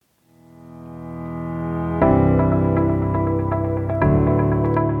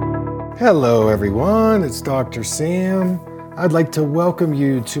Hello everyone, it's Dr. Sam. I'd like to welcome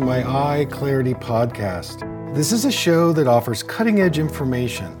you to my Eye Clarity podcast. This is a show that offers cutting-edge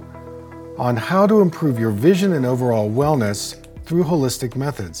information on how to improve your vision and overall wellness through holistic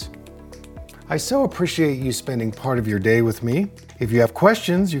methods. I so appreciate you spending part of your day with me. If you have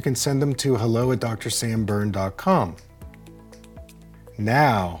questions, you can send them to hello@drsambyrne.com.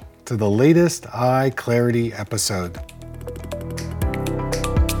 Now, to the latest Eye Clarity episode.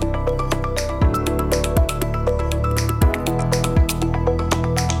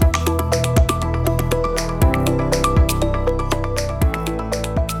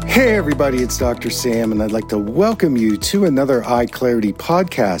 Hey everybody, it's Dr. Sam, and I'd like to welcome you to another Eye Clarity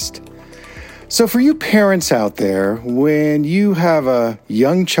podcast. So for you parents out there, when you have a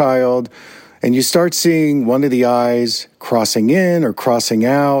young child and you start seeing one of the eyes crossing in or crossing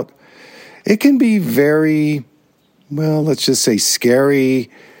out, it can be very, let's just say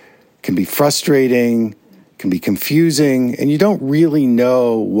scary, can be frustrating, can be confusing, and you don't really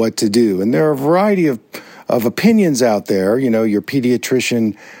know what to do. And there are a variety of opinions out there. You know, your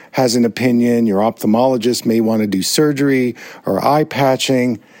pediatrician has an opinion, your ophthalmologist may want to do surgery or eye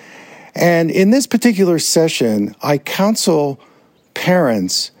patching. And in this particular session, I counsel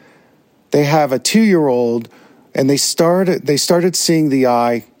parents. They have a 2-year-old and they started seeing the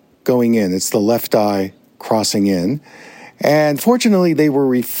eye going in. It's the left eye crossing in. And fortunately, they were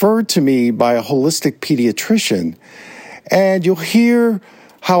referred to me by a holistic pediatrician. And you'll hear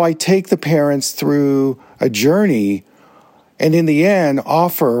how I take the parents through a journey and in the end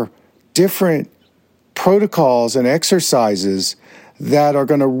offer different protocols and exercises that are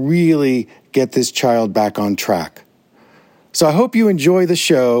going to really get this child back on track. So I hope you enjoy the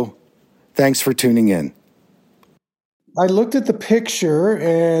show. Thanks for tuning in. I looked at the picture,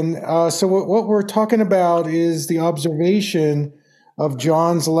 and so what we're talking about is the observation of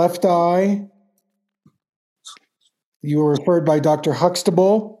John's left eye. You were referred by Dr.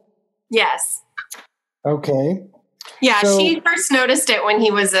 Huxtable? Yes. Okay. Yeah, she first noticed it when he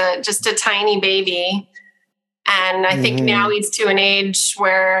was just a tiny baby. And I think now he's to an age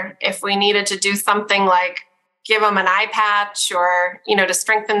where if we needed to do something like give him an eye patch or, to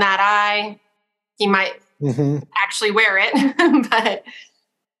strengthen that eye, he might actually wear it. But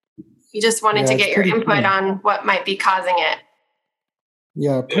he just wanted to get your input on what might be causing it.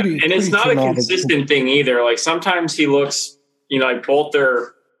 Yeah, and it's not traumatic. A consistent thing either. Like sometimes he looks, like both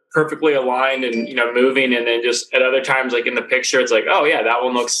are perfectly aligned and, moving. And then just at other times, like in the picture, it's like, oh yeah, that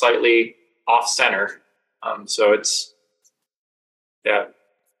one looks slightly off center. So it's, kind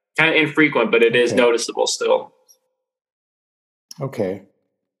of infrequent, but it is noticeable still. Okay.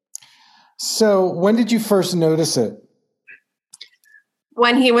 So when did you first notice it?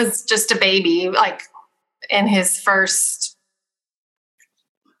 When he was just a baby, like in his first,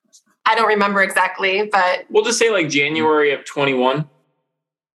 I don't remember exactly, but we'll just say like January of 21.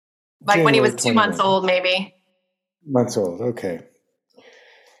 Like January when he was 2 months old, maybe. Months old, okay.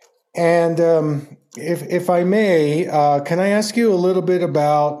 And if I may, can I ask you a little bit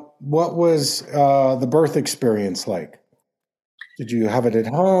about what was the birth experience like? Did you have it at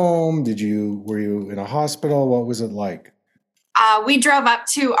home? Were you in a hospital? What was it like? We drove up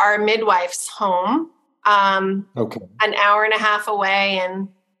to our midwife's home, an hour and a half away, and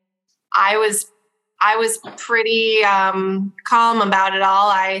I was pretty calm about it all.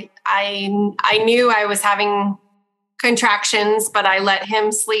 I knew I was having contractions, but I let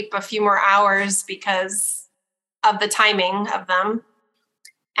him sleep a few more hours because of the timing of them.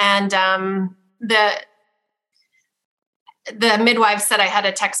 And the midwife said I had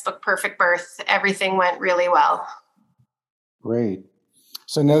a textbook perfect birth. Everything went really well. Great.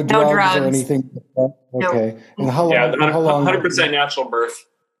 So no drugs or anything? Okay. Nope. And how long? 100% natural birth.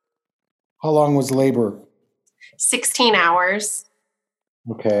 How long was labor? 16 hours.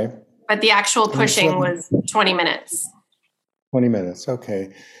 Okay. But the actual pushing was 20 minutes. 20 minutes.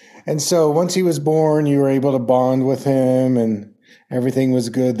 Okay. And so once he was born, you were able to bond with him and everything was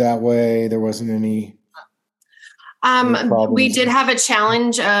good that way. There wasn't any problems. We did have a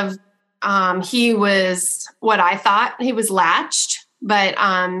challenge of, he was what I thought he was latched, but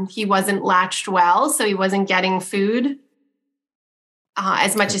he wasn't latched well. So he wasn't getting food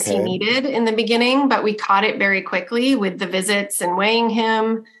as much as he needed in the beginning, but we caught it very quickly with the visits and weighing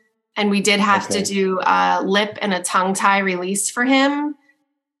him. And we did have to do a lip and a tongue tie release for him.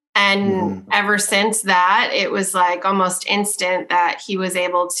 And ever since that, it was like almost instant that he was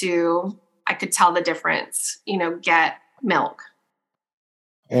able to, I could tell the difference, get milk.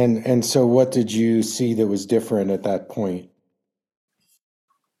 And so what did you see that was different at that point?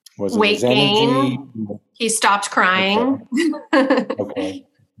 Was it weight gain? He stopped crying. Okay.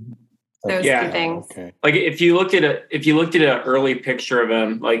 Those two things. Okay. Like if you looked at an early picture of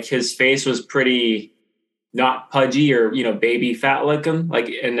him, like his face was pretty not pudgy or baby fat looking, like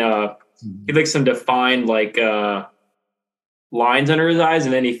and he had some defined lines under his eyes,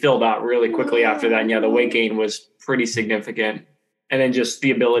 and then he filled out really quickly after that. And the weight gain was pretty significant, and then just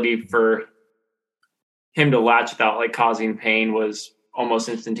the ability for him to latch without causing pain was almost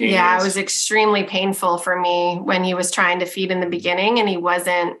instantaneous. Yeah, it was extremely painful for me when he was trying to feed in the beginning and he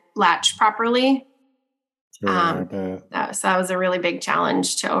wasn't latched properly. So that was a really big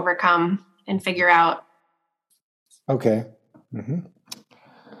challenge to overcome and figure out. Okay. Mm-hmm.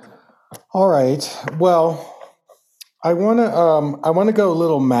 All right. Well, I want to go a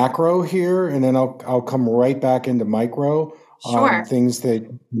little macro here, and then I'll come right back into micro on things that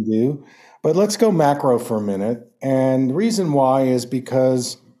you can do. But let's go macro for a minute. And the reason why is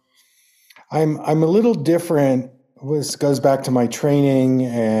because I'm a little different. This goes back to my training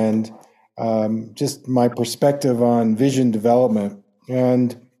and just my perspective on vision development.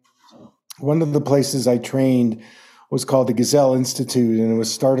 And one of the places I trained was called the Gesell Institute, and it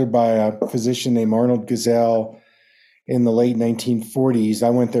was started by a physician named Arnold Gesell in the late 1940s. I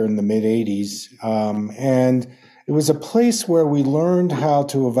went there in the mid 80s. And it was a place where we learned how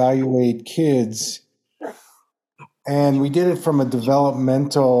to evaluate kids, and we did it from a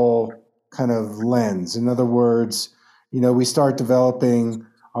developmental kind of lens. In other words, we start developing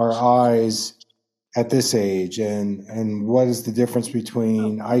our eyes at this age, and what is the difference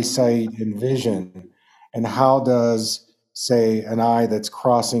between eyesight and vision, and how does, say, an eye that's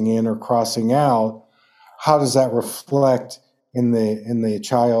crossing in or crossing out, how does that reflect in the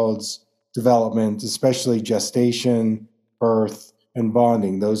child's development, especially gestation, birth, and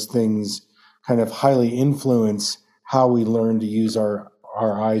bonding? Those things kind of highly influence how we learn to use our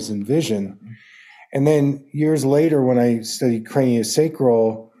eyes and vision. And then years later, when I studied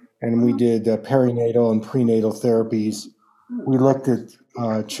craniosacral and we did perinatal and prenatal therapies, we looked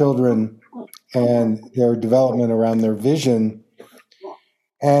at children and their development around their vision.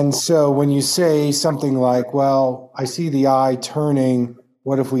 And so when you say something like, well, I see the eye turning,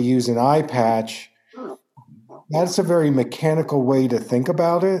 what if we use an eye patch? That's a very mechanical way to think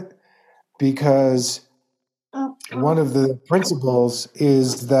about it, because one of the principles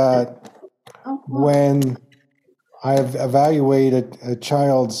is that when I've evaluated a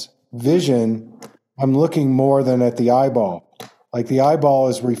child's vision, I'm looking more than at the eyeball. Like the eyeball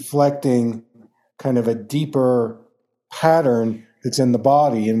is reflecting kind of a deeper pattern that's in the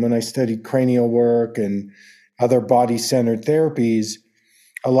body. And when I studied cranial work and other body-centered therapies,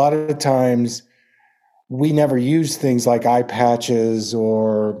 a lot of times we never used things like eye patches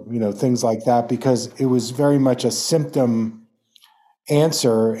or, things like that, because it was very much a symptom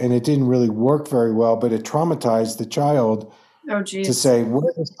answer and it didn't really work very well, but it traumatized the child to say,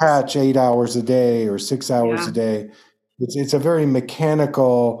 wear this patch 8 hours a day or 6 hours a day. It's a very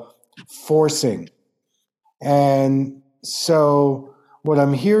mechanical forcing. And so what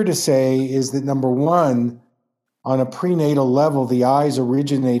I'm here to say is that, number one, on a prenatal level, the eyes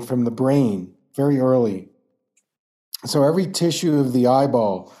originate from the brain very early. So every tissue of the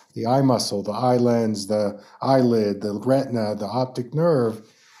eyeball, the eye muscle, the eye lens, the eyelid, the retina, the optic nerve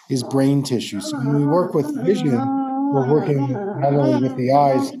is brain tissue. So when we work with vision, we're working not only with the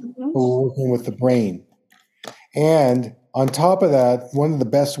eyes, but we're working with the brain. And on top of that, one of the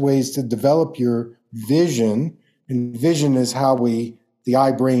best ways to develop your vision, and vision is how the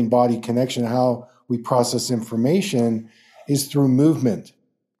eye-brain-body connection, how we process information, is through movement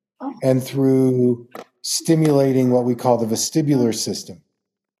and through stimulating what we call the vestibular system,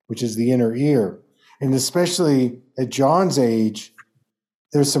 which is the inner ear. And especially at John's age,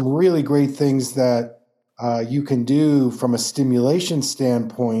 there's some really great things that you can do from a stimulation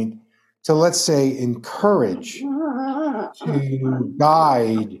standpoint to, let's say, encourage, to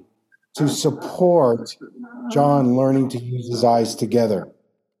guide, to support John learning to use his eyes together.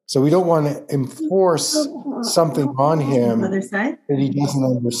 So we don't want to enforce something on him that he doesn't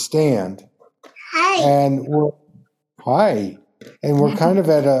understand. And we're kind of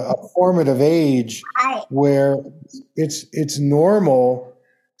at a formative age where it's normal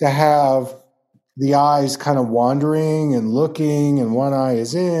to have the eyes kind of wandering and looking, and one eye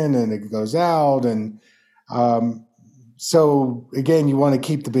is in and it goes out. And so again, you want to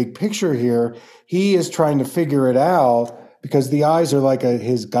keep the big picture here. He is trying to figure it out because the eyes are like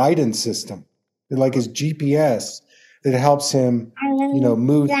his guidance system. They're like his GPS that helps him,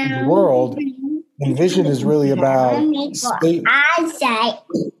 move through the world. And vision is really about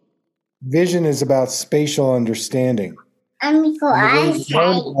vision is about spatial understanding. Spatial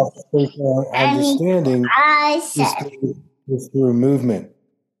understanding is through movement.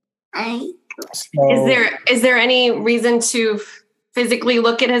 Is there any reason to physically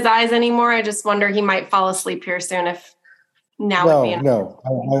look at his eyes anymore? I just wonder he might fall asleep here soon if now would be No.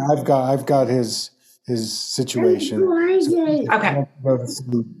 I've got his situation. So okay.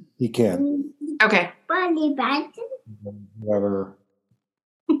 He can. Okay. Whatever.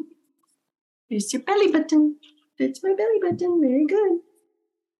 Here's your belly button. It's my belly button. Very good.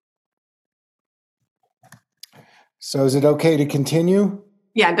 So is it okay to continue?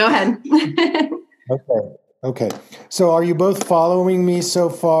 Yeah, go ahead. Okay. So are you both following me so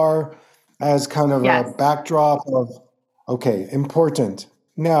far as kind of yes. a backdrop of, okay, important.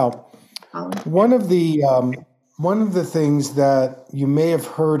 Now, one of the things that you may have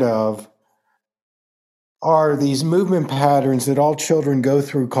heard of are these movement patterns that all children go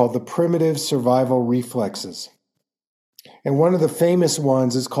through called the primitive survival reflexes. And one of the famous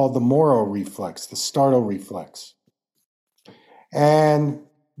ones is called the Moro reflex, the startle reflex. And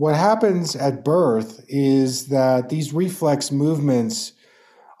what happens at birth is that these reflex movements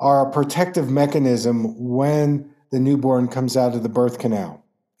are a protective mechanism when the newborn comes out of the birth canal,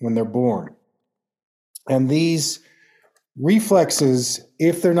 when they're born. And these reflexes,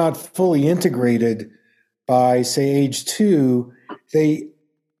 if they're not fully integrated by, say, age 2, they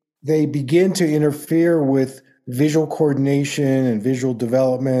begin to interfere with visual coordination and visual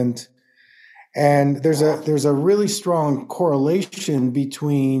development. And there's a really strong correlation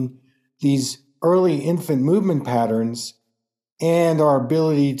between these early infant movement patterns and our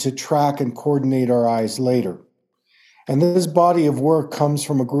ability to track and coordinate our eyes later. And this body of work comes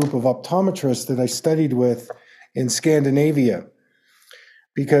from a group of optometrists that I studied with in Scandinavia,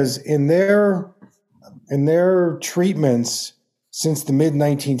 because in their treatments since the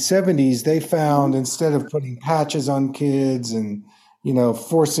mid-1970s, they found instead of putting patches on kids and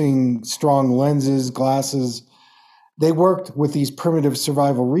forcing strong lenses, glasses, they worked with these primitive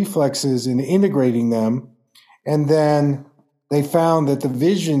survival reflexes and integrating them. And then they found that the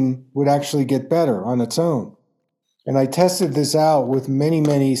vision would actually get better on its own. And I tested this out with many,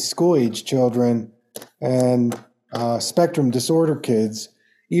 many school-age children and spectrum disorder kids,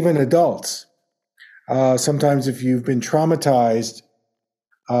 even adults. Sometimes if you've been traumatized,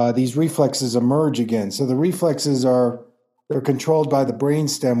 these reflexes emerge again. So the reflexes they're controlled by the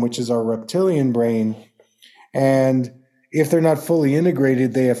brainstem, which is our reptilian brain. And if they're not fully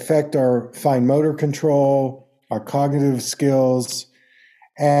integrated, they affect our fine motor control, our cognitive skills.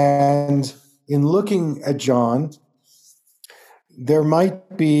 And in looking at John, there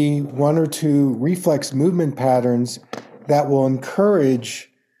might be 1 or 2 reflex movement patterns that will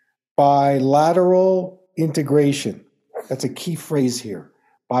encourage bilateral integration. That's a key phrase here.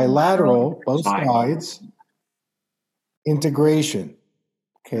 Bilateral, both sides, integration.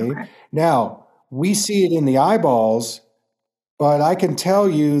 Okay. Now, we see it in the eyeballs, but I can tell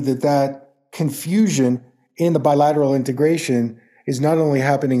you that confusion in the bilateral integration is not only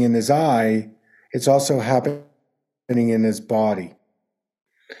happening in his eye, it's also happening in his body.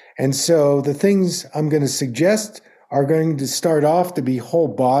 And so the things I'm going to suggest are going to start off to be whole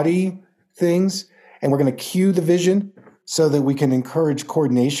body things, and we're going to cue the vision so that we can encourage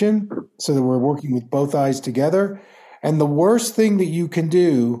coordination, so that we're working with both eyes together. And the worst thing that you can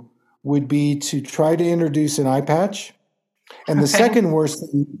do would be to try to introduce an eye patch. And the second worst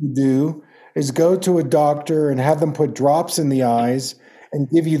thing you can do is go to a doctor and have them put drops in the eyes and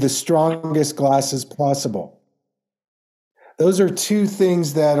give you the strongest glasses possible. Those are 2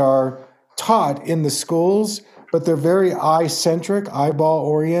 things that are taught in the schools, but they're very eye-centric,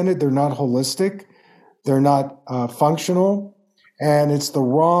 eyeball-oriented. They're not holistic. They're not functional. And it's the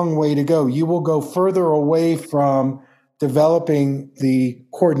wrong way to go. You will go further away from developing the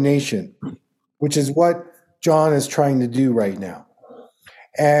coordination, which is what John is trying to do right now.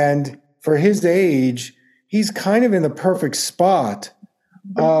 And for his age, he's kind of in the perfect spot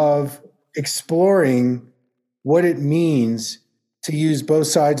of exploring what it means to use both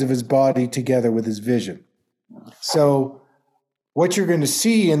sides of his body together with his vision. So what you're going to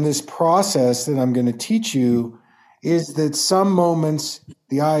see in this process that I'm going to teach you is that some moments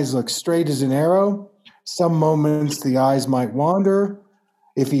the eyes look straight as an arrow. Some moments the eyes might wander.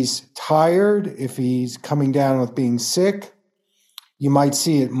 If he's tired, if he's coming down with being sick, you might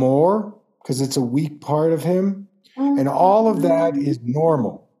see it more because it's a weak part of him. And all of that is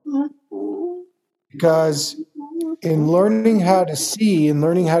normal. Because in learning how to see and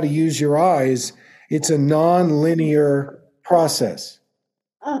learning how to use your eyes, it's a non-linear process,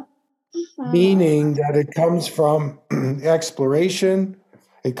 meaning that it comes from exploration,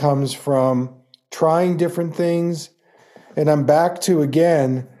 it comes from trying different things. And I'm back to,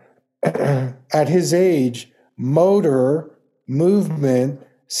 again, at his age, motor, movement,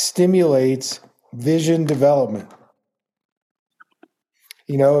 stimulates vision development.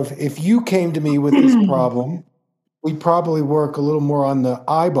 You know, if you came to me with this problem, we'd probably work a little more on the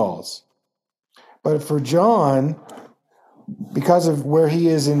eyeballs. But for John, because of where he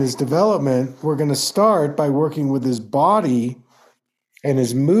is in his development, we're going to start by working with his body and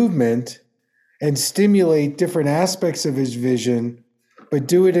his movement and stimulate different aspects of his vision, but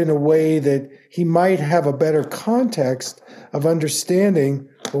do it in a way that he might have a better context of understanding,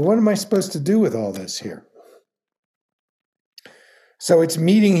 well, what am I supposed to do with all this here? So it's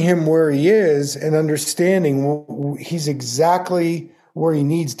meeting him where he is and understanding he's exactly where he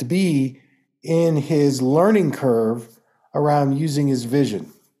needs to be in his learning curve around using his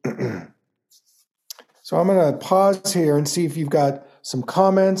vision. So I'm going to pause here and see if you've got some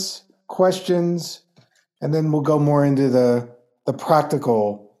comments, questions, and then we'll go more into the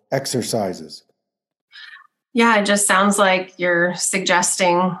practical exercises. Yeah, it just sounds like you're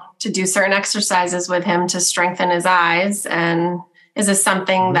suggesting to do certain exercises with him to strengthen his eyes. And is this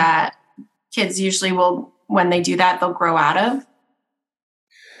something that kids usually will, when they do that, they'll grow out of?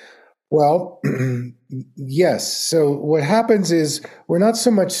 Well, yes. So what happens is we're not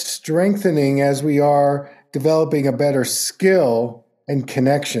so much strengthening as we are developing a better skill and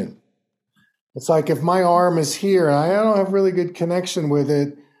connection. It's like if my arm is here and I don't have really good connection with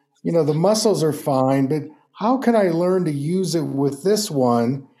it, you know, the muscles are fine, but how can I learn to use it with this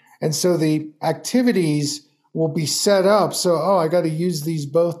one? And so the activities will be set up. So, I got to use these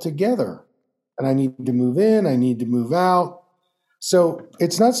both together. And I need to move in, I need to move out. So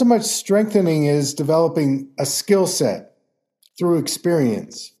it's not so much strengthening as developing a skill set through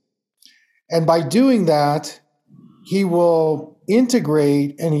experience. And by doing that, he will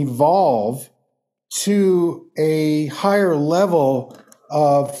integrate and evolve to a higher level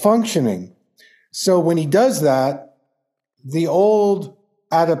of functioning. So when he does that, the old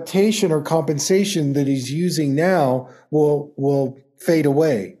adaptation or compensation that he's using now will fade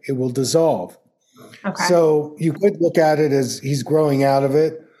away. It will dissolve. Okay. So you could look at it as he's growing out of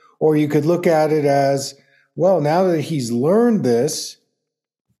it, or you could look at it as, well, now that he's learned this,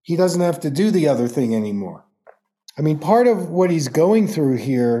 he doesn't have to do the other thing anymore. I mean, part of what he's going through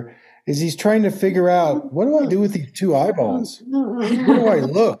here is he's trying to figure out, what do I do with these two eyeballs? Where do I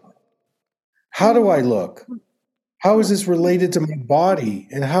look? How do I look? How is this related to my body?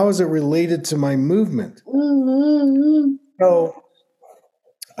 And how is it related to my movement?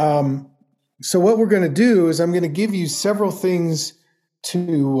 So what we're going to do is I'm going to give you several things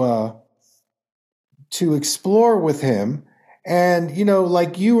to explore with him. And, you know,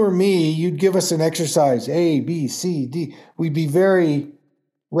 like you or me, you'd give us an exercise, A, B, C, D. We'd be very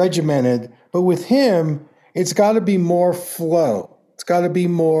regimented. But with him, it's got to be more flow. It's got to be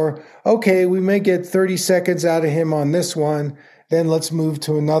more, okay, we may get 30 seconds out of him on this one, then let's move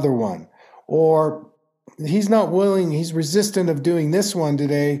to another one. Or he's not willing, he's resistant of doing this one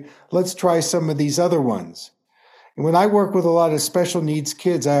today, let's try some of these other ones. And when I work with a lot of special needs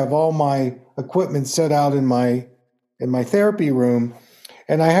kids, I have all my equipment set out in my therapy room,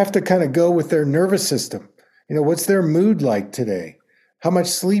 and I have to kind of go with their nervous system. You know, what's their mood like today? How much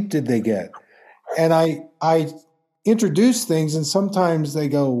sleep did they get? And I introduce things, and sometimes they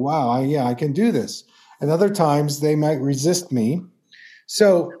go, wow, I can do this. And other times they might resist me.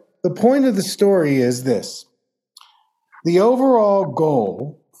 So the point of the story is this. The overall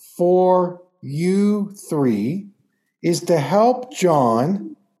goal for you three is to help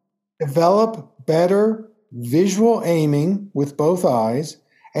John develop better visual aiming with both eyes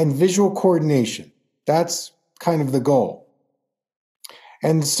and visual coordination. That's kind of the goal.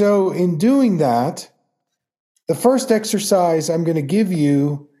 And so in doing that, the first exercise I'm going to give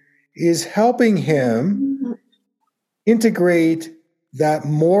you is helping him integrate that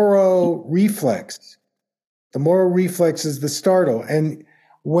Moro reflex. The Moro reflex is the startle. And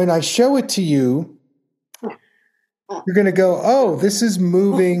when I show it to you, you're going to go, oh, this is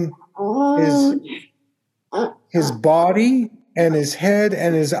moving his body and his head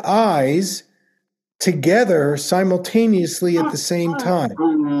and his eyes together simultaneously at the same time.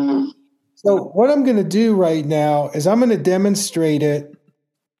 So what I'm going to do right now is I'm going to demonstrate it.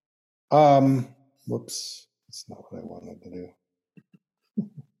 Whoops, that's not what I wanted to do.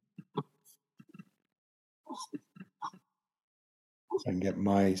 I can get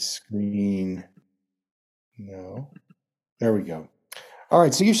my screen. No, there we go. All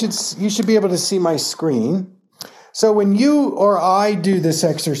right, so you should be able to see my screen. So when you or I do this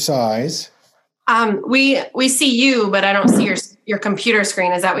exercise, we see you, but I don't see your computer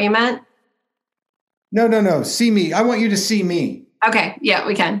screen. Is that what you meant? No. See me. I want you to see me. Okay. Yeah,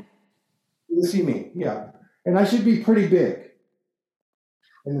 we can. You see me. Yeah, and I should be pretty big.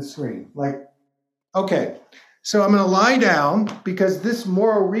 in the screen. Like, okay, so I'm going to lie down because this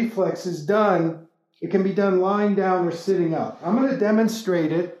Moro reflex is done. It can be done lying down or sitting up. I'm going to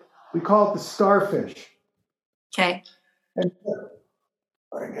demonstrate it. We call it the starfish. Okay. And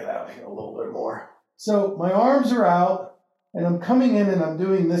let me get out here a little bit more. So my arms are out, and I'm coming in and I'm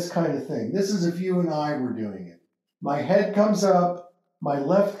doing this kind of thing. This is if you and I were doing it. My head comes up, my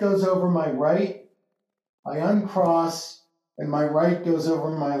left goes over my right, I uncross, and my right goes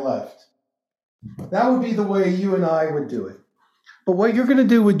over my left. That would be the way you and I would do it. But what you're going to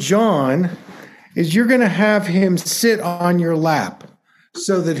do with John is you're going to have him sit on your lap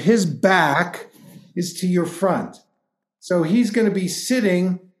so that his back is to your front. So he's going to be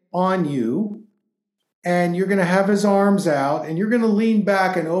sitting on you, and you're going to have his arms out, and you're going to lean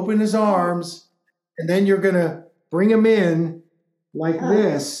back and open his arms, and then you're going to bring him in like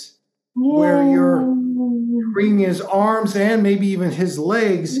this, where you're bringing his arms and maybe even his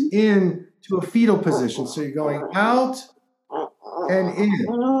legs in to a fetal position. So you're going out and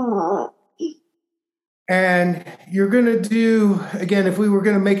in. And you're going to do, again, if we were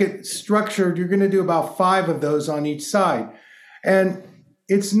going to make it structured, you're going to do about 5 of those on each side. And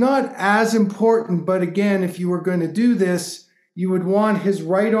it's not as important, but again, if you were going to do this, you would want his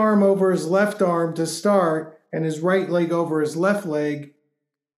right arm over his left arm to start and his right leg over his left leg.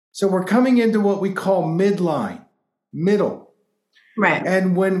 So we're coming into what we call midline, middle. Right.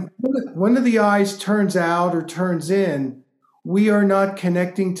 And when one of the eyes turns out or turns in, we are not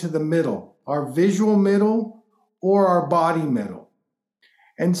connecting to the middle, our visual middle or our body middle.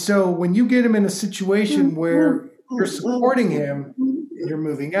 And so when you get him in a situation where you're supporting him, you're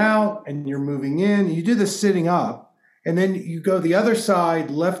moving out and you're moving in, you do this sitting up, and then you go the other side,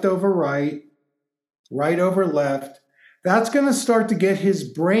 left over right, right over left. That's going to start to get his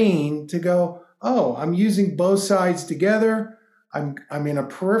brain to go, oh, I'm using both sides together. I'm in a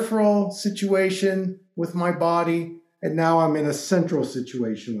peripheral situation with my body, and now I'm in a central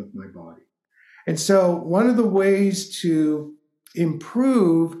situation with my body. And so one of the ways to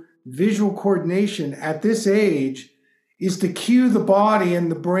improve visual coordination at this age is to cue the body and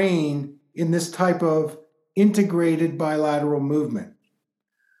the brain in this type of integrated bilateral movement.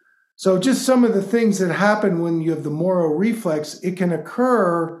 So just some of the things that happen when you have the Moro reflex, it can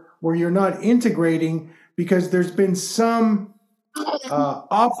occur where you're not integrating because there's been some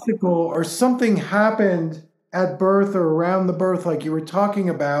obstacle or something happened at birth or around the birth, like you were talking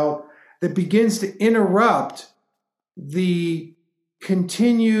about, that begins to interrupt the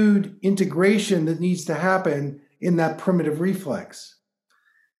continued integration that needs to happen in that primitive reflex.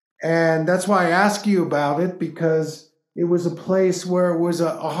 And that's why I ask you about it, because it was a place where it was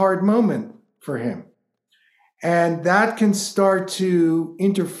a hard moment for him. And that can start to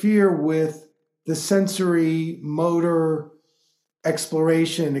interfere with the sensory motor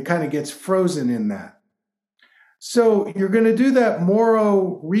exploration. It kind of gets frozen in that. So you're going to do that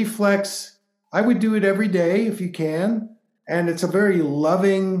Moro reflex. I would do it every day if you can. And it's a very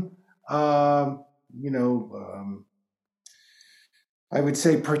loving, I would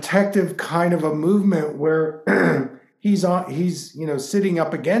say protective kind of a movement where he's sitting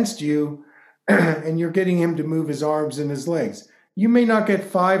up against you and you're getting him to move his arms and his legs. You may not get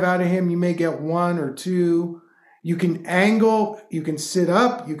 5 out of him. You may get 1 or 2. You can angle, you can sit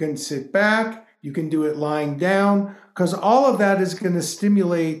up, you can sit back, you can do it lying down, because all of that is going to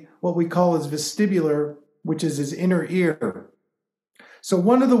stimulate what we call his vestibular, which is his inner ear. So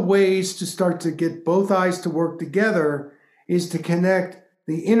one of the ways to start to get both eyes to work together is to connect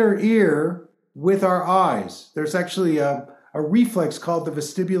the inner ear with our eyes. There's actually a reflex called the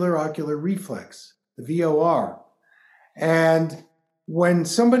vestibular ocular reflex, the VOR. And when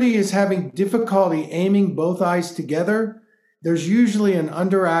somebody is having difficulty aiming both eyes together, there's usually an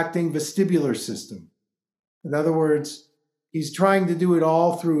underacting vestibular system. In other words, he's trying to do it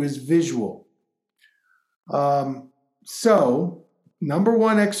all through his visual. So, number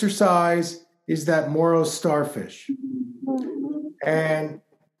 1 exercise is that Moro starfish. And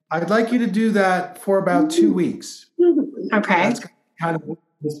I'd like you to do that for about 2 weeks. Okay. That's kind of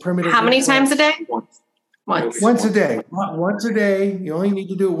this primitive. How many times a day? Once a day. Once a day. You only need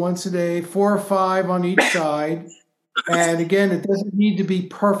to do it once a day, 4 or 5 on each side. And again, it doesn't need to be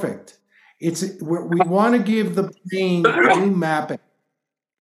perfect. We want to give the brain new mapping,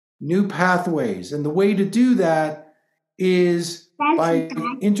 new pathways. And the way to do that is by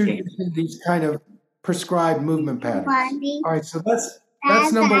introducing these kind of prescribed movement patterns. All right, so that's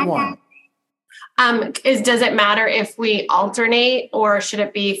number 1. Does it matter if we alternate, or should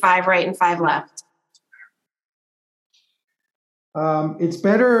it be 5 right and 5 left? It's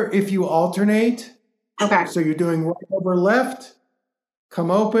better if you alternate. Okay. So you're doing right over left, come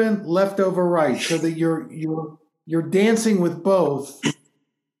open, left over right, so that you're dancing with both,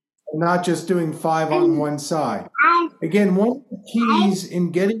 not just doing 5 on one side. Again, one of the keys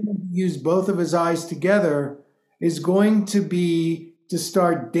in getting him to use both of his eyes together is going to be to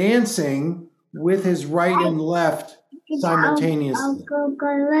start dancing with his right and left simultaneously.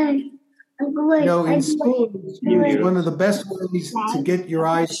 In school, one of the best ways to get your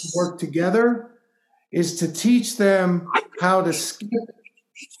eyes to work together is to teach them how to skip,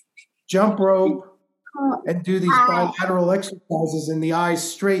 jump rope, and do these bilateral exercises, and the eyes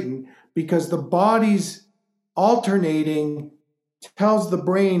straighten, because the body's alternating tells the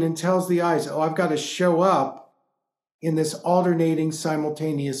brain and tells the eyes, oh, I've got to show up in this alternating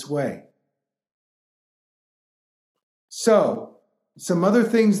simultaneous way. So, some other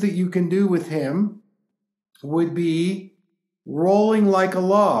things that you can do with him would be rolling like a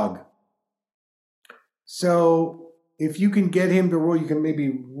log. So, if you can get him to roll, you can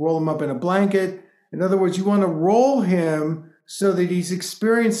maybe roll him up in a blanket. In other words, you want to roll him so that he's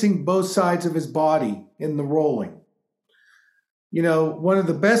experiencing both sides of his body in the rolling. One of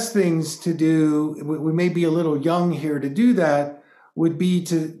the best things to do, we may be a little young here to do that, would be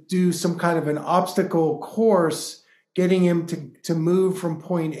to do some kind of an obstacle course, getting him to move from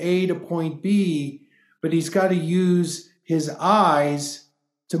point A to point B, but he's got to use his eyes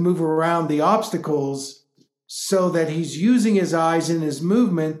to move around the obstacles so that he's using his eyes in his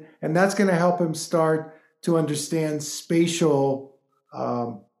movement, and that's going to help him start to understand spatial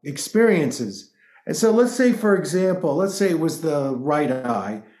experiences. And so let's say, for example, let's say it was the right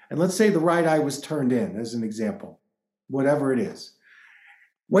eye, and let's say the right eye was turned in as an example, whatever it is.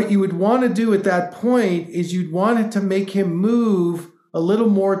 What you would want to do at that point is you'd want it to make him move a little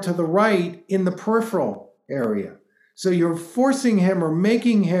more to the right in the peripheral area. So you're forcing him or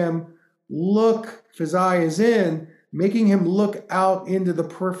making him look, if his eye is in, making him look out into the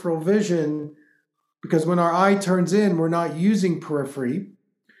peripheral vision, because when our eye turns in, we're not using periphery.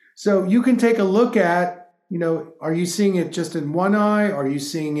 So you can take a look at, are you seeing it just in one eye? Are you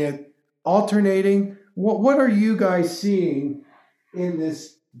seeing it alternating? What are you guys seeing in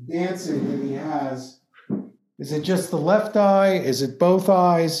this dancing that he has? Is it just the left eye? Is it both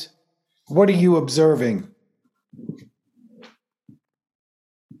eyes? What are you observing?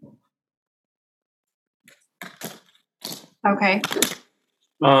 Okay.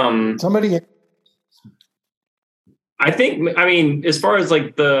 Somebody. I mean, as far as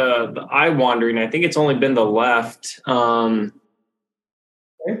like the eye wandering, I think it's only been the left. Okay.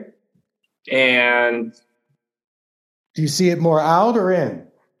 And do you see it more out or in?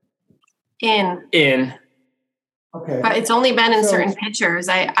 In. Okay. But it's only been in certain pictures.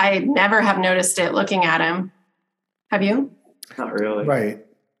 I never have noticed it looking at him. Have you? Not really. Right.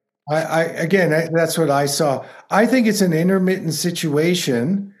 That's what I saw. I think it's an intermittent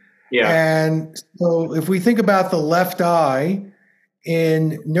situation. Yeah. And so if we think about the left eye,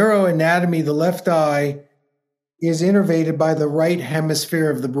 in neuroanatomy, the left eye is innervated by the right hemisphere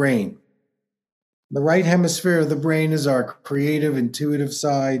of the brain. The right hemisphere of the brain is our creative, intuitive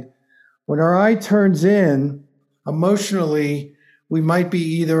side. When our eye turns in, emotionally, we might be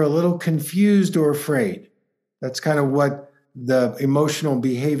either a little confused or afraid. That's kind of what the emotional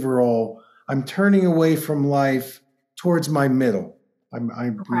behavioral, I'm turning away from life towards my middle. I'm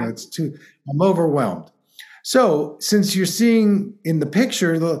overwhelmed. So since you're seeing in the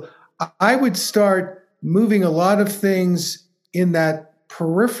picture, I would start moving a lot of things in that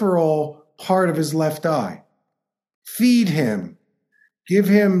peripheral part of his left eye. Feed him, give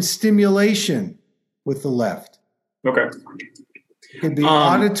him stimulation with the left. Okay. It could be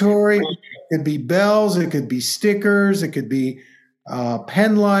auditory, it could be bells, it could be stickers, it could be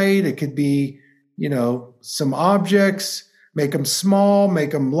pen light, it could be, some objects. Make them small,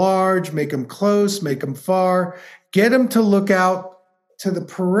 make them large, make them close, make them far. Get them to look out to the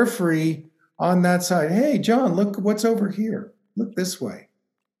periphery on that side. Hey, John, look what's over here. Look this way.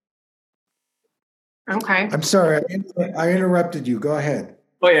 Okay. I'm sorry, I interrupted you. Go ahead.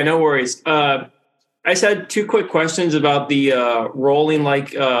 Oh, yeah, no worries. I just had 2 quick questions about the rolling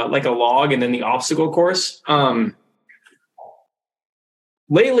like a log and then the obstacle course.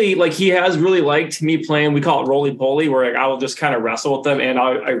 Lately, like he has really liked me playing, we call it roly-poly, where like, I will just kind of wrestle with him and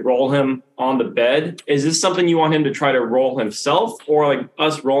I roll him on the bed. Is this something you want him to try to roll himself, or like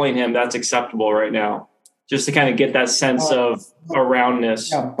us rolling him, that's acceptable right now? Just to kind of get that sense of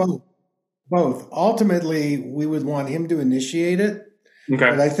aroundness. Yeah, both. Ultimately, we would want him to initiate it. Okay.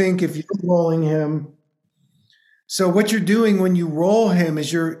 But I think if you're rolling him, so what you're doing when you roll him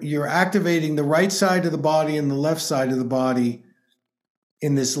is you're activating the right side of the body and the left side of the body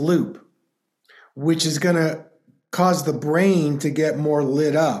in this loop, which is going to cause the brain to get more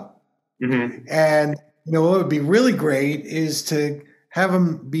lit up. Mm-hmm. And, what would be really great is to have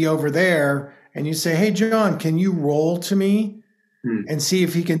him be over there and you say, hey, John, can you roll to me? And see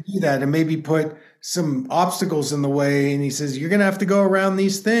if he can do that and maybe put some obstacles in the way. And he says, you're going to have to go around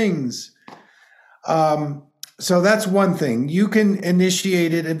these things. So that's one thing. You can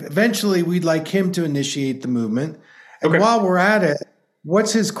initiate it. And eventually, we'd like him to initiate the movement. And while we're at it,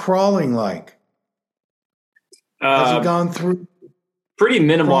 what's his crawling like? Has he gone through? Pretty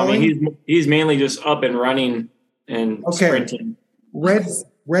minimal. Crawling? I mean, he's mainly just up and running and sprinting. Red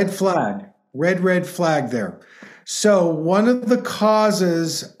flag. Red flag there. So one of the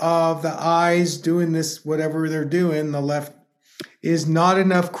causes of the eyes doing this, whatever they're doing, the left, is not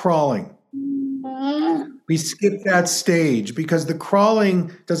enough crawling. We skip that stage because the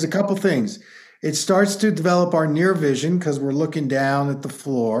crawling does a couple things. It starts to develop our near vision because we're looking down at the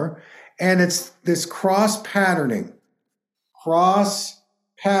floor. And it's this cross patterning. Cross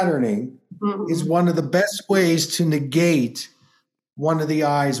patterning is one of the best ways to negate one of the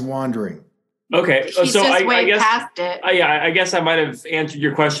eyes wandering. Okay, He's so just I guess past it. I guess I might have answered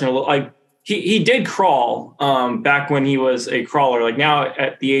your question a little. Like he did crawl back when he was a crawler. Like now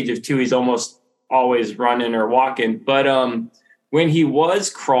at the age of 2, he's almost always running or walking. But when he was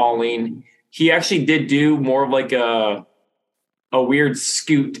crawling, he actually did do more of like a weird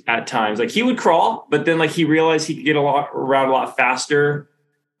scoot at times. Like he would crawl, but then like he realized he could get around a lot faster,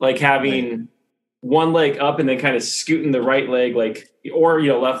 like having one leg up and then kind of scooting the right leg, like, or,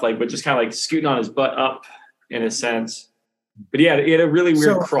 left leg, but just kind of like scooting on his butt up in a sense. But yeah, he had a really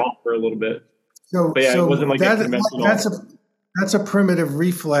weird crawl for a little bit. But yeah, it wasn't like that's a primitive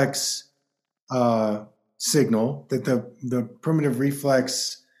reflex signal that the primitive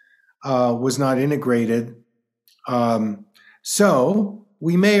reflex was not integrated. So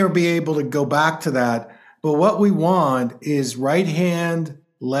we may or be able to go back to that. But what we want is right hand,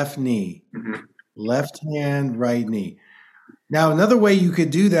 left knee. Mm-hmm. Left hand, right knee. Now, another way you could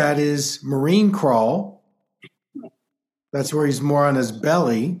do that is marine crawl. That's where he's more on his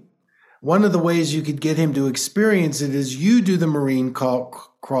belly. One of the ways you could get him to experience it is you do the marine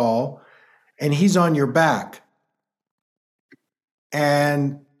crawl and he's on your back.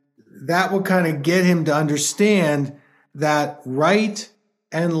 And that will kind of get him to understand that right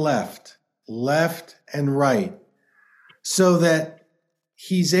and left and right, so that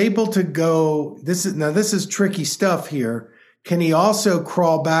he's able to go. This is tricky stuff here. Can he also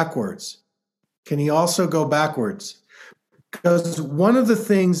crawl backwards? Can he also go backwards? Because one of the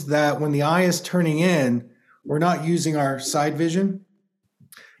things that when the eye is turning in, we're not using our side vision.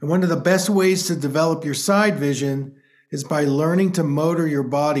 And one of the best ways to develop your side vision is by learning to motor your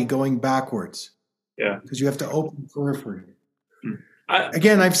body going backwards. Yeah. Because you have to open periphery.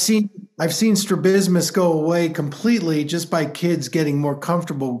 Again, I've seen strabismus go away completely just by kids getting more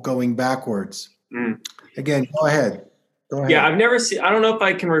comfortable going backwards. Again, go ahead. Yeah, I've never seen. I don't know if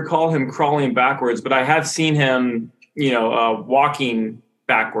I can recall him crawling backwards, but I have seen him, walking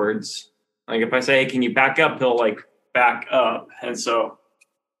backwards. Like if I say, "Hey, can you back up?" He'll like back up, and so.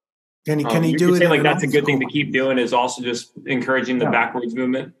 Can he do it? Say like that's a good thing to keep doing. Is also just encouraging the backwards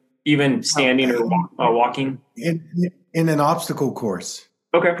movement, even standing or walking. In an obstacle course.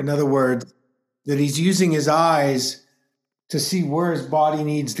 Okay. In other words, that he's using his eyes to see where his body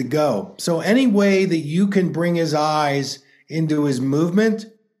needs to go. So any way that you can bring his eyes into his movement,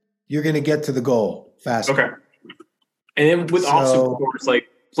 you're going to get to the goal faster. Okay. And then with obstacle course, like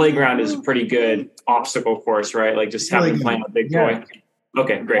playground is a pretty good obstacle course, right? Like just having playing a big toy.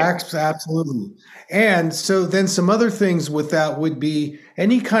 Okay, great. Absolutely. And so then some other things with that would be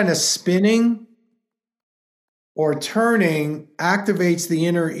any kind of spinning or turning activates the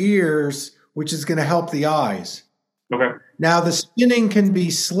inner ears, which is going to help the eyes. Okay. Now, the spinning can be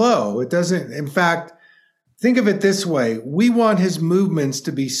slow. It doesn't, in fact, think of it this way. We want his movements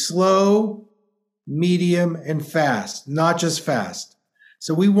to be slow, medium, and fast, not just fast.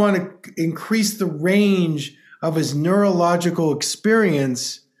 So we want to increase the range of his neurological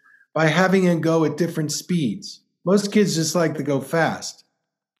experience by having him go at different speeds. Most kids just like to go fast.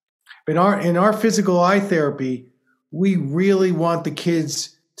 In our physical eye therapy, we really want the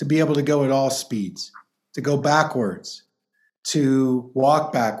kids to be able to go at all speeds, to go backwards, to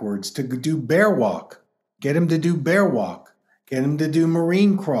walk backwards, to do bear walk, get him to do bear walk, get him to do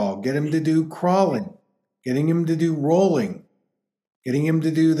marine crawl, get him to do crawling, getting him to do rolling, getting him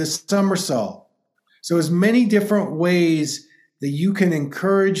to do the somersault. So as many different ways that you can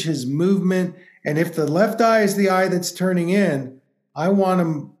encourage his movement. And if the left eye is the eye that's turning in, I want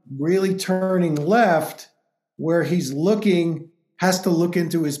him really turning left where he's looking, has to look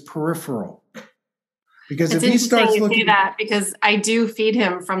into his peripheral. Because it's if he starts you looking say that because I do feed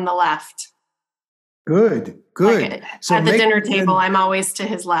him from the left. Good. Like at the dinner table, I'm always to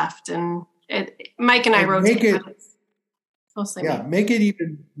his left, and Mike and I rotate. Make it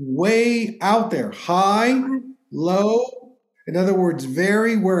even way out there, high, low. In other words,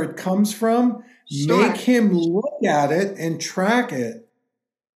 vary where it comes from. Sure. Make him look at it and track it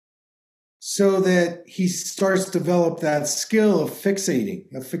so that he starts to develop that skill of fixation.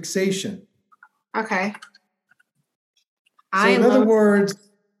 Okay. So in other words,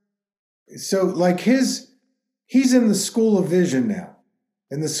 so like he's in the school of vision now.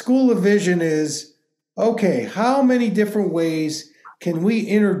 And the school of vision is, okay, how many different ways can we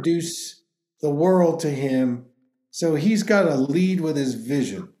introduce the world to him so he's got to lead with his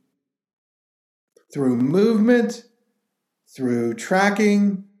vision? Through movement, through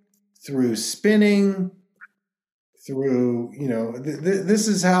tracking, through spinning, through, this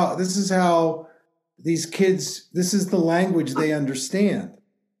is how these kids, this is the language they understand.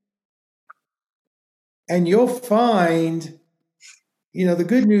 And you'll find, the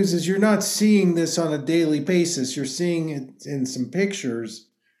good news is you're not seeing this on a daily basis. You're seeing it in some pictures.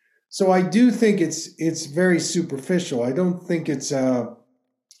 So I do think it's very superficial. I don't think it's a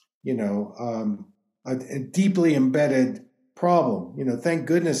deeply embedded problem. Thank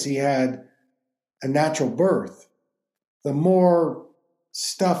goodness he had a natural birth. The more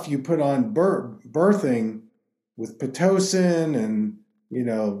stuff you put on birthing with Pitocin and,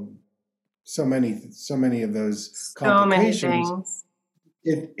 so many of those complications,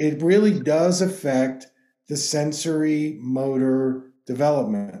 it really does affect the sensory motor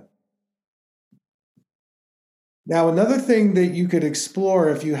development. Now, another thing that you could explore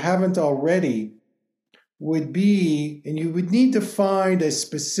if you haven't already would be, and you would need to find a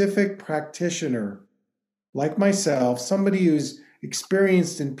specific practitioner like myself, somebody who's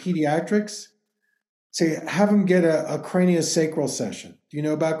experienced in pediatrics, say, have him get a craniosacral session. Do you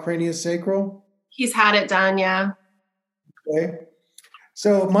know about craniosacral? He's had it done, yeah. Okay.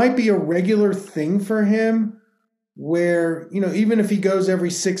 So it might be a regular thing for him where, even if he goes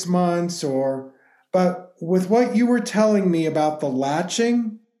every 6 months but with what you were telling me about the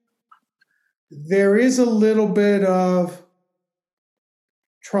latching, there is a little bit of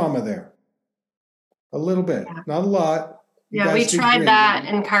trauma there. A little bit, not a lot. Yeah, we tried that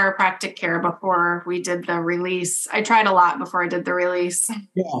in chiropractic care before we did the release. I tried a lot before I did the release.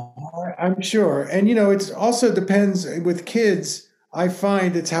 Yeah, I'm sure. And, it also depends with kids. I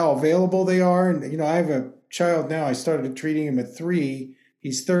find it's how available they are. And, I have a child now. I started treating him at 3.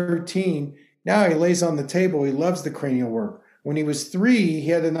 He's 13. Now he lays on the table. He loves the cranial work. When he was 3, he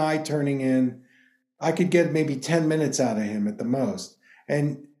had an eye turning in. I could get maybe 10 minutes out of him at the most.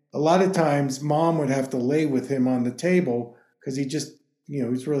 And a lot of times mom would have to lay with him on the table because he just,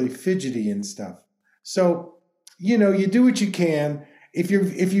 he's really fidgety and stuff. So, you do what you can. If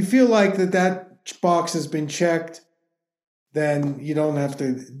you feel like that box has been checked, then you don't have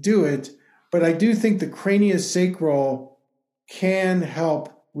to do it. But I do think the craniosacral can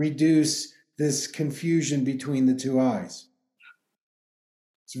help reduce this confusion between the two eyes.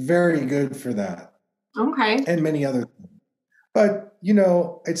 It's very good for that. Okay. And many other things. But,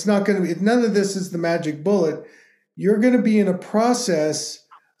 it's not going to be, none of this is the magic bullet. You're going to be in a process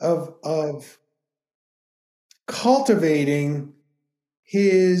of cultivating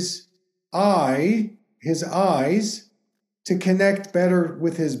his eyes to connect better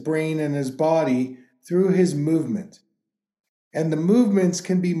with his brain and his body through his movement. And the movements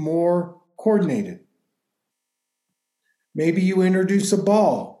can be more coordinated. Maybe you introduce a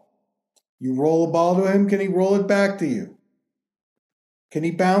ball. You roll a ball to him. Can he roll it back to you? Can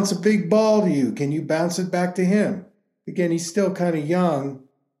he bounce a big ball to you? Can you bounce it back to him? Again, he's still kind of young.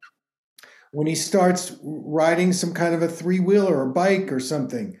 When he starts riding some kind of a 3-wheeler or bike or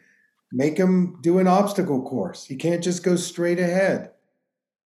something, make him do an obstacle course. He can't just go straight ahead.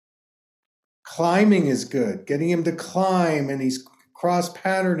 Climbing is good. Getting him to climb, and he's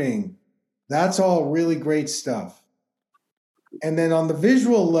cross-patterning. That's all really great stuff. And then on the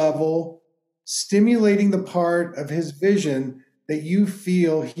visual level, stimulating the part of his vision that you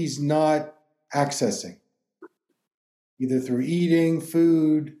feel he's not accessing, either through eating,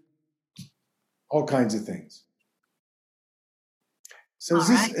 food, all kinds of things. So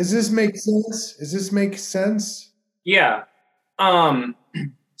does this make sense? Does this make sense? Yeah.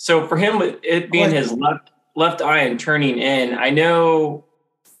 So for him, with it being his left eye and turning in, I know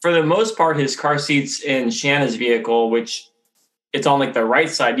for the most part his car seat's in Shanna's vehicle, which it's on like the right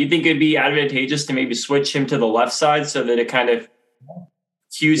side. Do you think it'd be advantageous to maybe switch him to the left side so that it kind of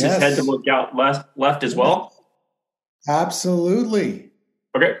cues his head to look out left as well? Absolutely.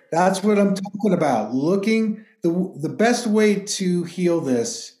 Okay. That's what I'm talking about. The best way to heal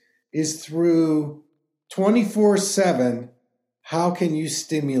this is through 24/7. How can you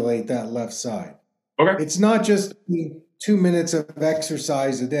stimulate that left side? Okay. It's not just 2 minutes of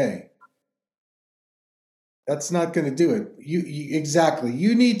exercise a day. That's not going to do it. Exactly.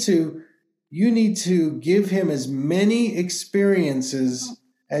 You need to give him as many experiences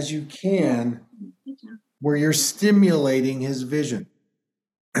as you can where you're stimulating his vision.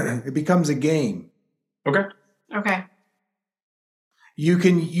 It becomes a game. Okay. Okay. You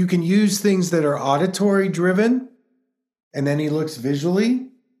can use things that are auditory driven, and then he looks visually.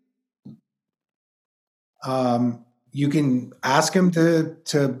 You can ask him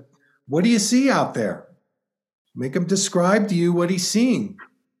to what do you see out there? Make him describe to you what he's seeing.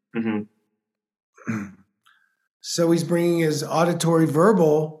 Mm-hmm. So he's bringing his auditory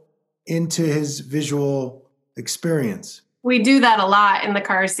verbal into his visual experience. We do that a lot in the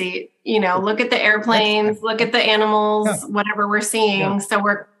car seat. Look at the airplanes, look at the animals, whatever we're seeing. Yeah. So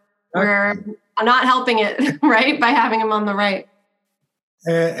we're not helping it, right, by having him on the right.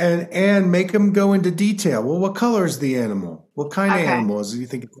 And make him go into detail. Well, what color is the animal? What kind of animal is it? You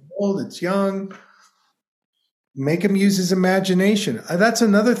think it's old, it's young? Make him use his imagination. That's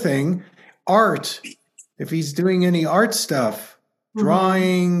another thing. Art. If he's doing any art stuff,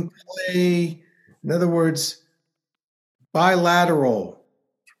 drawing, play, in other words, bilateral.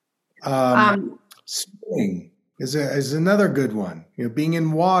 Swimming is another good one. Being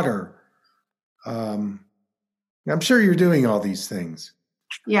in water. I'm sure you're doing all these things.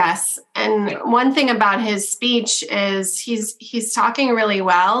 Yes. And one thing about his speech is he's talking really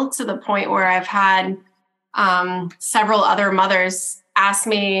well, to the point where I've had several other mothers ask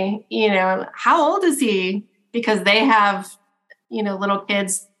me, how old is he? Because they have, little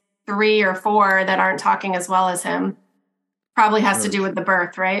kids 3 or 4 that aren't talking as well as him. Probably has to do with the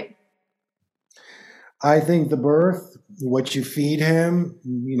birth, right? I think the birth, what you feed him,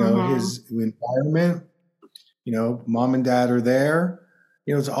 his environment, mom and dad are there.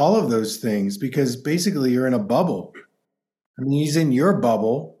 It's all of those things, because basically you're in a bubble. I mean, he's in your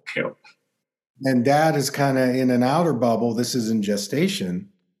bubble. Yep. And dad is kind of in an outer bubble. This is in gestation.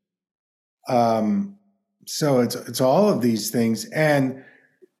 So it's all of these things. And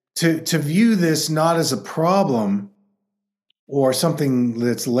to view this not as a problem or something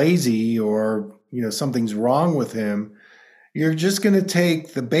that's lazy or, something's wrong with him, you're just going to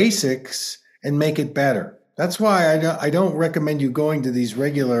take the basics and make it better. That's why I don't recommend you going to these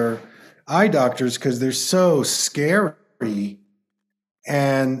regular eye doctors, because they're so scary,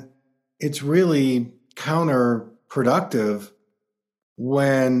 and it's really counterproductive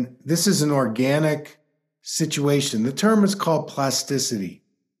when this is an organic situation. The term is called plasticity.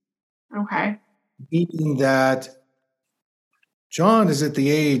 Okay. Meaning that John is at the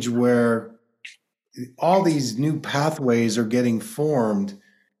age where all these new pathways are getting formed.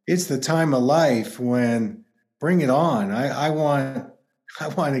 It's the time of life when, bring it on. I want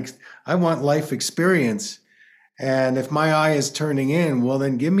life experience. And if my eye is turning in, well,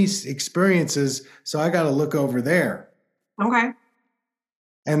 then give me experiences. So I got to look over there. Okay.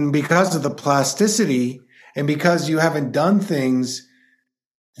 And because of the plasticity, and because you haven't done things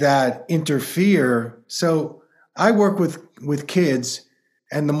that interfere. So I work with kids,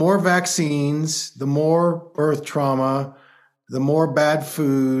 and the more vaccines, the more birth trauma, the more bad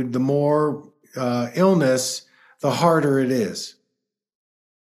food, the more illness, the harder it is.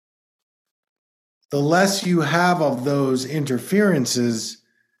 The less you have of those interferences,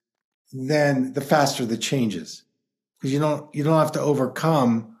 then the faster the changes, because you don't have to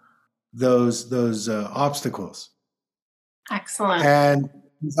overcome those obstacles. Excellent. And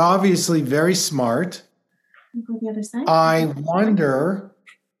he's obviously very smart. Go the other side.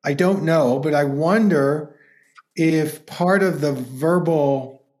 I don't know, but I wonder if part of the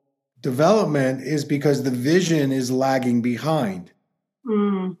verbal development is because the vision is lagging behind.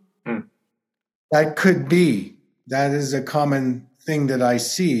 That could be. That is a common thing that I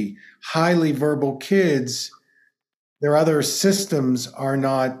see. Highly verbal kids, their other systems are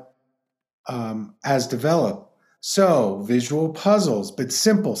not as developed. So visual puzzles, but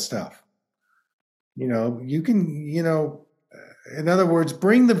simple stuff. You can, in other words,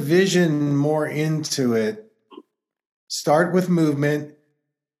 bring the vision more into it. Start with movement.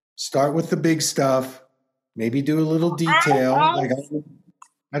 Start with the big stuff. Maybe do a little detail. Like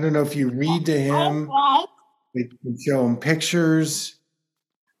I don't know if you read to him. You can show him pictures.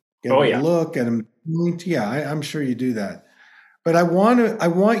 Get him to look at him. Yeah, I'm sure you do that. But I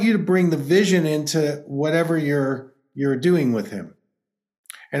want you to bring the vision into whatever you're doing with him.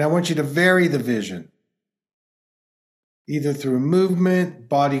 And I want you to vary the vision. either through movement,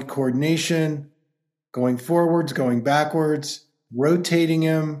 body coordination, going forwards, going backwards, rotating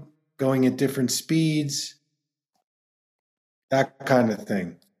him, going at different speeds, that kind of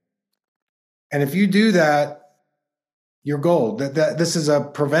thing. And if you do that, you're gold. This is a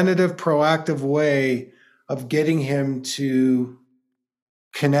preventative, proactive way of getting him to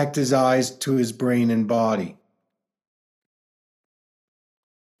connect his eyes to his brain and body.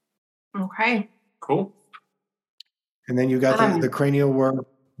 Okay. Cool. And then you got the cranial work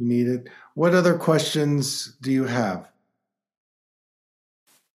you needed. What other questions do you have?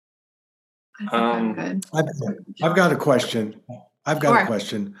 I think I'm good. I've got a question. A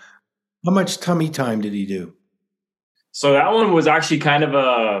question. How much tummy time did he do? So that one was actually kind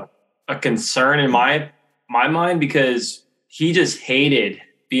of a concern in my mind because he just hated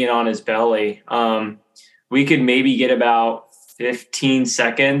being on his belly. We could maybe get about 15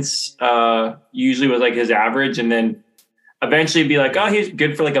 seconds, usually was like his average. And then eventually be like, oh, he's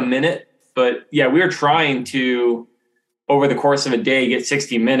good for like a minute. But yeah, we were trying to, over the course of a day, get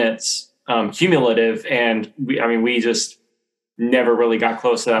 60 minutes cumulative. And we just never really got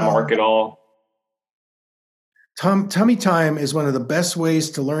close to that mark at all. Tummy time is one of the best ways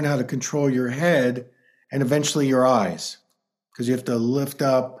to learn how to control your head and eventually your eyes, because you have to lift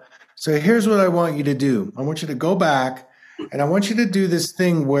up. So here's what I want you to do. I want you to go back and I want you to do this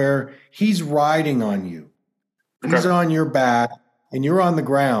thing where he's riding on you. Okay. He's on your back and you're on the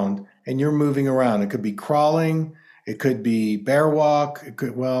ground and you're moving around. It could be crawling. It could be bear walk.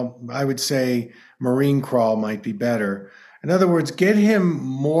 I would say marine crawl might be better. In other words, get him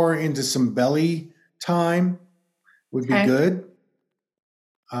more into some belly time would be good.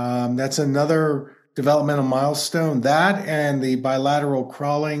 That's another developmental milestone. That and the bilateral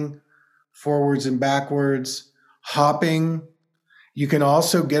crawling, forwards and backwards, hopping. You can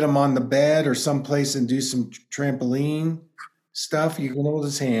also get him on the bed or someplace and do some trampoline stuff. You can hold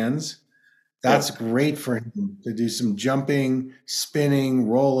his hands. That's great for him to do some jumping, spinning,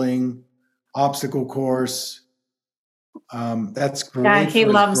 rolling, obstacle course. That's great. Yeah, he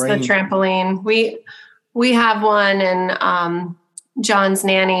loves the trampoline. We have one, and John's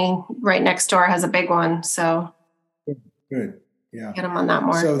nanny right next door has a big one. So good. Yeah. Get him on that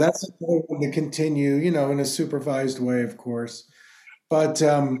more. So that's a good one to continue, in a supervised way, of course. But,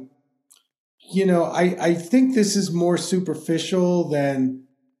 I think this is more superficial than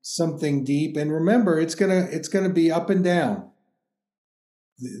something deep. And remember, it's gonna be up and down.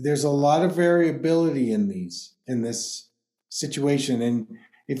 There's a lot of variability in this situation. And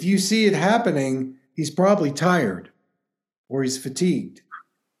if you see it happening, he's probably tired or he's fatigued.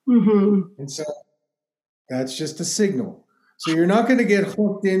 Mm-hmm. And so that's just a signal. So you're not going to get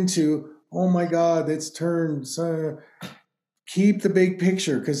hooked into, oh my God, it's turned. So keep the big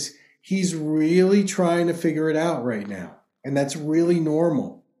picture because he's really trying to figure it out right now. And that's really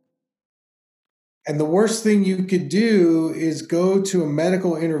normal. And the worst thing you could do is go to a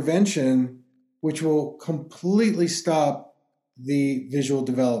medical intervention, which will completely stop the visual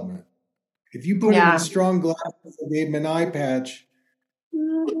development. If you put him in strong glasses and gave him an eye patch,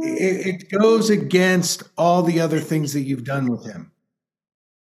 it goes against all the other things that you've done with him,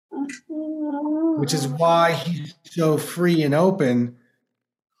 which is why he's so free and open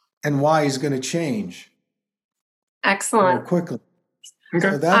and why he's going to change. Excellent. More quickly. Okay.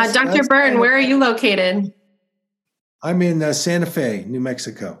 So Dr. Byrne, where are you located? I'm in Santa Fe, New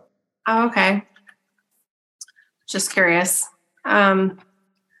Mexico. Oh, okay. Just curious.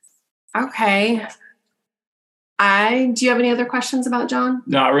 Okay. Do you have any other questions about John?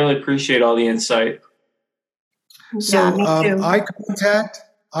 No, I really appreciate all the insight. So eye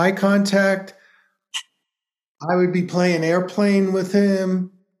contact. I would be playing airplane with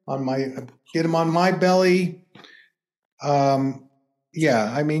him get him on my belly.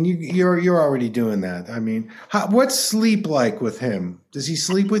 You're already doing that. What's sleep like with him? Does he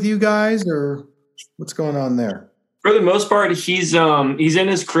sleep with you guys or what's going on there? For the most part, he's in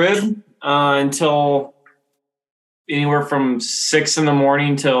his crib until anywhere from 6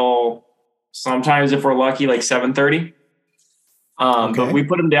 a.m. till sometimes, if we're lucky, like 7:30. But we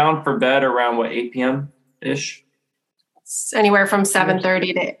put him down for bed around 8 p.m. ish. It's anywhere from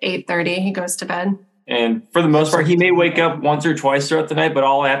 7:30 to 8:30. He goes to bed. And for the most part, he may wake up once or twice throughout the night, but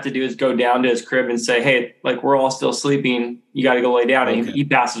all I have to do is go down to his crib and say, "Hey, we're all still sleeping. You got to go lay down." And he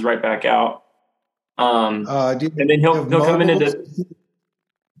passes right back out. And then he'll come into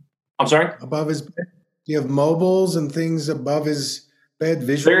I'm sorry? Above his bed? Do you have mobiles and things above his bed?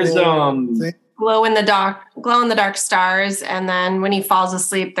 Visual There's glow in the dark stars, and then when he falls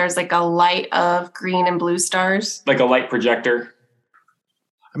asleep, there's like a light of green and blue stars. Like a light projector.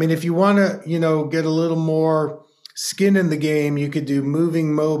 If you want to, get a little more skin in the game. You could do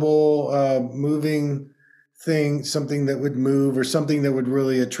moving mobile, moving thing, something that would move or something that would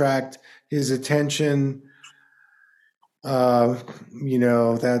really attract his attention. That's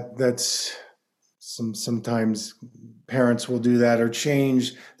sometimes parents will do that, or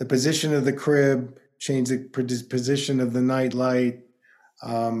change the position of the crib, change the position of the nightlight.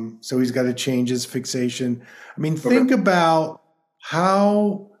 So he's got to change his fixation. I mean, think about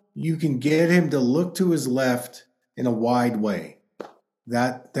how you can get him to look to his left in a wide way.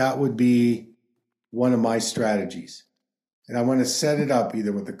 That would be one of my strategies. And I want to set it up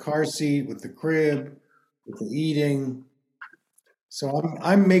either with the car seat, with the crib, with the eating. So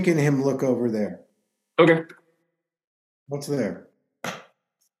I'm making him look over there. Okay. What's there?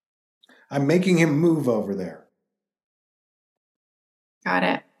 I'm making him move over there. Got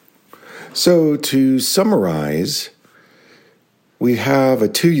it. So to summarize, we have a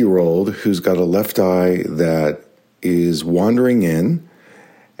 2-year-old who's got a left eye that is wandering in,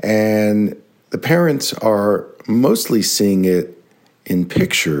 and the parents are mostly seeing it in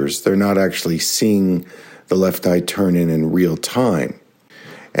pictures. They're not actually seeing the left eye turn in real time.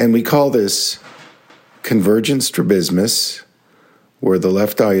 And we call this convergent strabismus, where the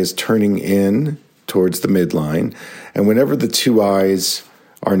left eye is turning in towards the midline. And whenever the two eyes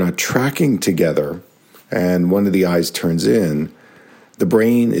are not tracking together and one of the eyes turns in, the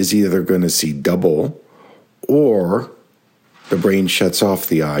brain is either going to see double or the brain shuts off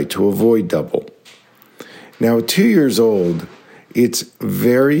the eye to avoid double. Now, at 2 years old, it's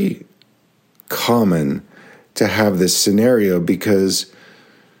very common to have this scenario because,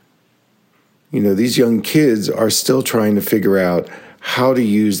 these young kids are still trying to figure out how to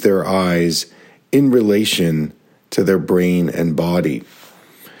use their eyes in relation to their brain and body.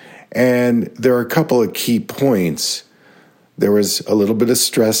 And there are a couple of key points. There was a little bit of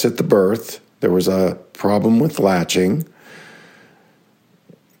stress at the birth. There was a problem with latching,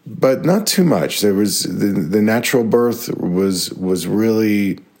 but not too much. There was the natural birth was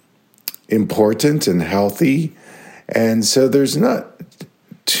really important and healthy. And so there's not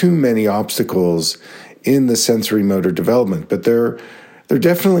too many obstacles in the sensory motor development, but there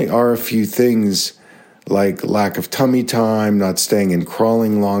definitely are a few things like lack of tummy time, not staying and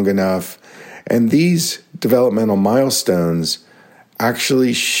crawling long enough. And these developmental milestones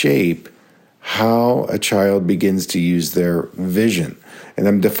actually shape how a child begins to use their vision. And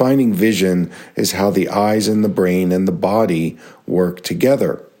I'm defining vision as how the eyes and the brain and the body work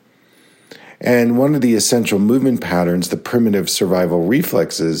together. And one of the essential movement patterns, the primitive survival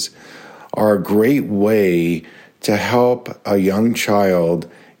reflexes, are a great way to help a young child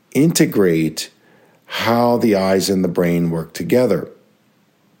integrate how the eyes and the brain work together.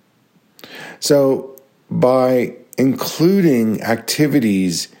 So by including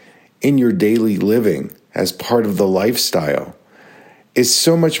activities in your daily living as part of the lifestyle is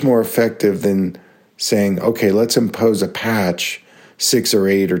so much more effective than saying, okay, let's impose a patch 6 or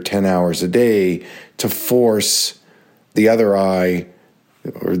 8 or 10 hours a day to force the other eye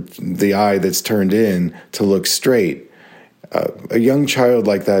or the eye that's turned in to look straight. A young child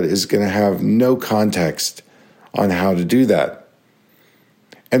like that is going to have no context on how to do that.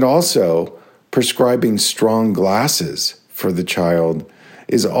 And also, prescribing strong glasses for the child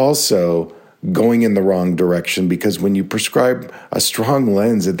is also going in the wrong direction, because when you prescribe a strong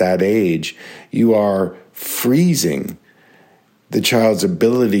lens at that age, you are freezing the child's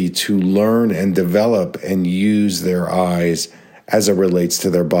ability to learn and develop and use their eyes as it relates to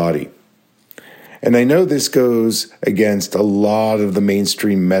their body. And I know this goes against a lot of the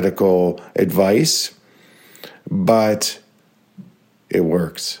mainstream medical advice, but it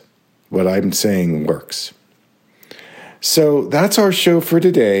works. What I'm saying works. So that's our show for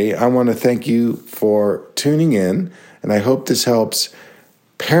today. I want to thank you for tuning in, and I hope this helps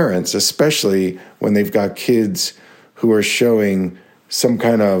parents, especially when they've got kids who are showing some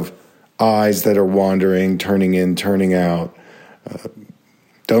kind of eyes that are wandering, turning in, turning out.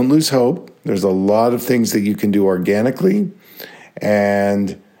 Don't lose hope. There's a lot of things that you can do organically,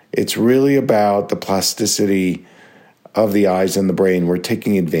 and it's really about the plasticity of the eyes and the brain. We're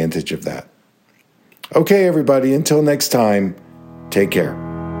taking advantage of that. Okay, everybody, until next time, take care.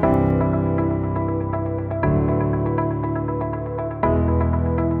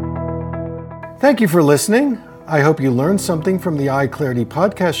 Thank you for listening. I hope you learned something from the Eye Clarity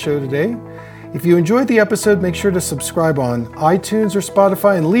podcast show today. If you enjoyed the episode, make sure to subscribe on iTunes or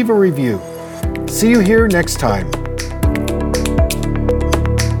Spotify and leave a review. See you here next time.